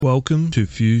Welcome to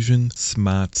Fusion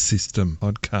Smart System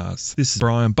Podcast. This is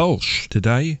Brian Bolsch.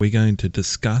 Today we're going to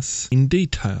discuss in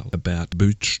detail about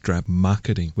bootstrap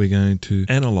marketing. We're going to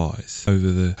analyze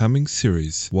over the coming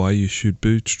series why you should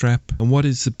bootstrap and what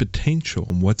is the potential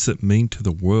and what's it mean to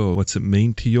the world, what's it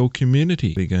mean to your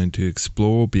community. We're going to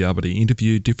explore, be able to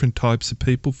interview different types of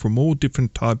people from all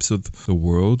different types of the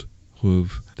world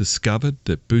who've discovered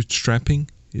that bootstrapping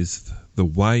is the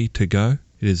way to go.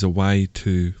 It is a way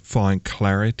to find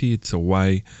clarity. It's a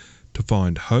way to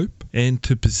find hope and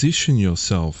to position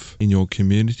yourself in your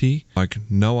community like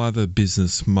no other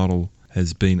business model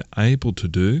has been able to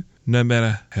do, no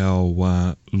matter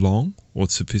how long or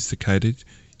sophisticated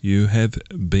you have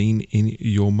been in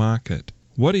your market.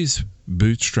 What is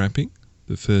bootstrapping?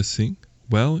 The first thing,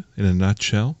 well, in a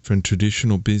nutshell, from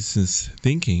traditional business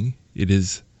thinking, it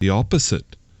is the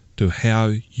opposite to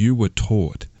how you were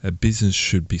taught a business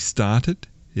should be started.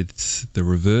 It's the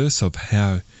reverse of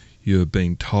how you have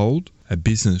been told a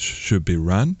business should be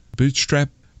run. Bootstrap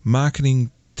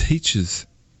marketing teaches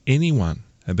anyone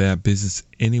about business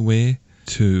anywhere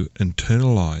to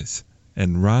internalize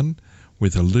and run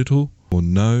with a little or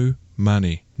no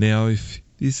money. Now, if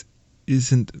this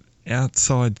isn't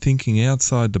outside thinking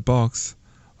outside the box,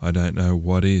 I don't know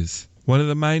what is. One of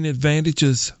the main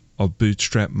advantages of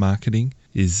bootstrap marketing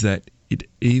is that it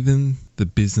even the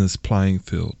business playing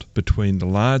field between the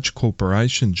large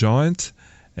corporation giants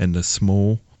and the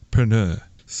smallpreneur.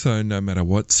 So no matter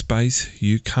what space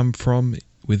you come from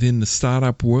within the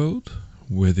startup world,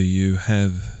 whether you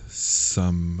have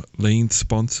some lean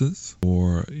sponsors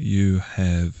or you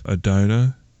have a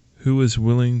donor who is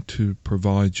willing to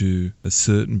provide you a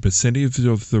certain percentage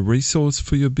of the resource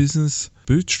for your business,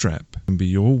 bootstrap can be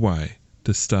your way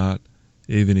to start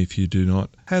even if you do not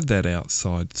have that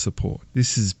outside support.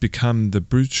 This has become the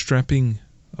bootstrapping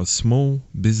of small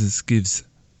business, gives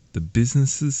the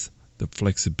businesses the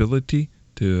flexibility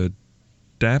to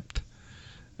adapt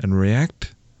and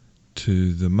react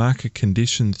to the market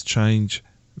conditions change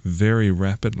very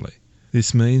rapidly.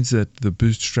 This means that the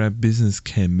bootstrap business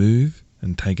can move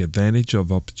and take advantage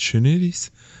of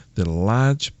opportunities that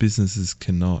large businesses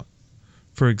cannot.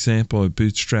 For example, a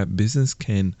bootstrap business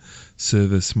can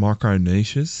service micro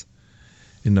niches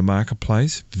in the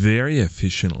marketplace very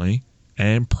efficiently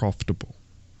and profitable.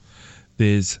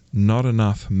 There's not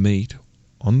enough meat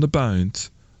on the bones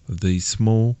of these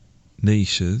small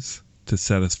niches to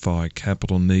satisfy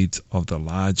capital needs of the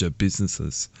larger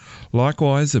businesses.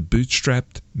 Likewise, a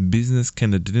bootstrapped business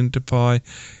can identify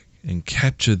and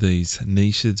capture these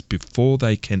niches before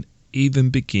they can even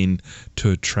begin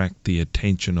to attract the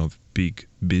attention of big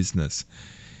business.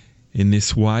 In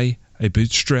this way, a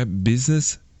bootstrap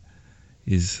business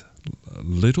is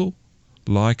little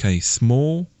like a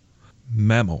small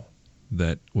mammal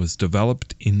that was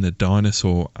developed in the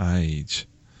dinosaur age.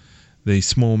 These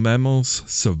small mammals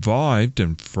survived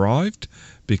and thrived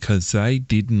because they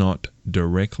did not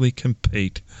directly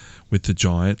compete with the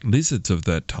giant lizards of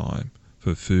that time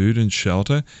for food and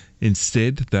shelter.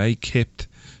 Instead, they kept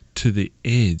to the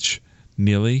edge,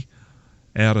 nearly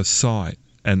out of sight,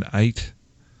 and ate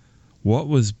what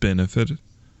was benefited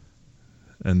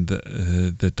and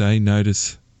that they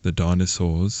noticed the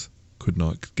dinosaurs could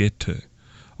not get to.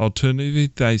 Alternatively,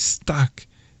 they stuck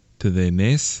to their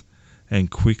nests and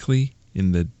quickly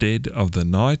in the dead of the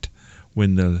night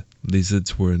when the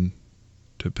lizards were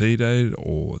torpedoed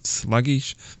or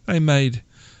sluggish, they made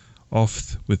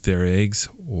off with their eggs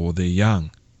or their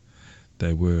young.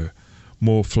 They were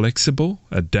more flexible,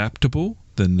 adaptable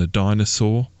than the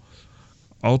dinosaur,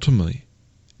 ultimately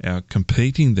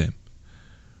outcompeting them.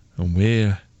 And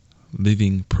we're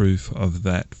living proof of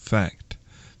that fact,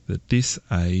 that this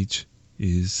age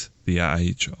is the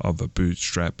age of a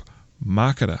bootstrap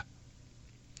marketer.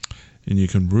 And you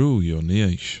can rule your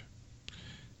niche.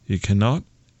 You cannot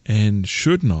and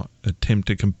should not attempt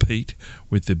to compete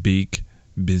with the big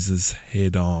business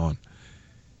head on.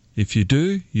 If you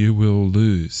do, you will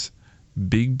lose.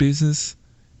 Big business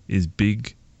is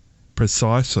big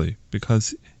precisely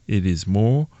because it is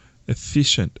more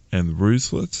efficient and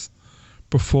ruthless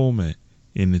performer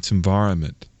in its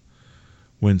environment.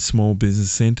 When small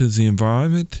business enters the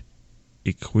environment,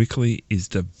 it quickly is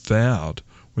devoured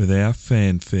without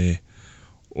fanfare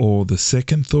or the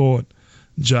second thought,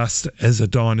 just as a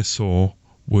dinosaur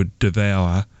would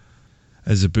devour.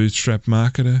 As a bootstrap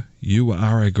marketer, you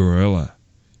are a gorilla.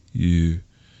 You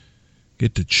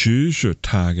get to choose your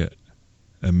target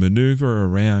and maneuver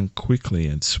around quickly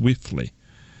and swiftly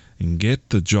and get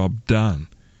the job done.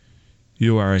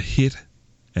 You are a hit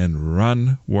and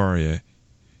run warrior.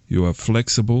 You are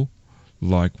flexible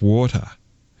like water.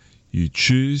 You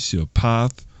choose your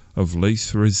path of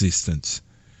least resistance,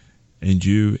 and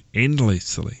you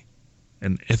endlessly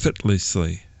and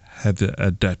effortlessly have the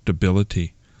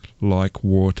adaptability like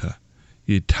water.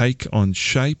 You take on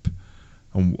shape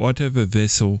on whatever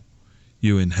vessel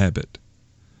you inhabit.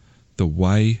 The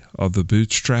way of the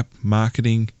bootstrap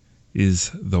marketing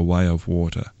is the way of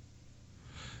water.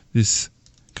 This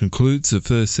concludes the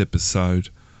first episode.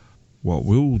 What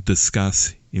we'll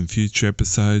discuss in future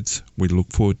episodes, we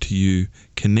look forward to you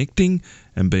connecting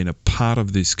and being a part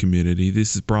of this community.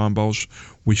 This is Brian Bolsch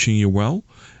wishing you well,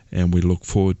 and we look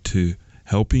forward to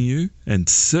helping you and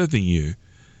serving you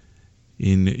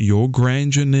in your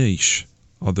grandeur niche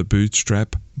of the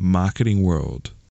bootstrap marketing world.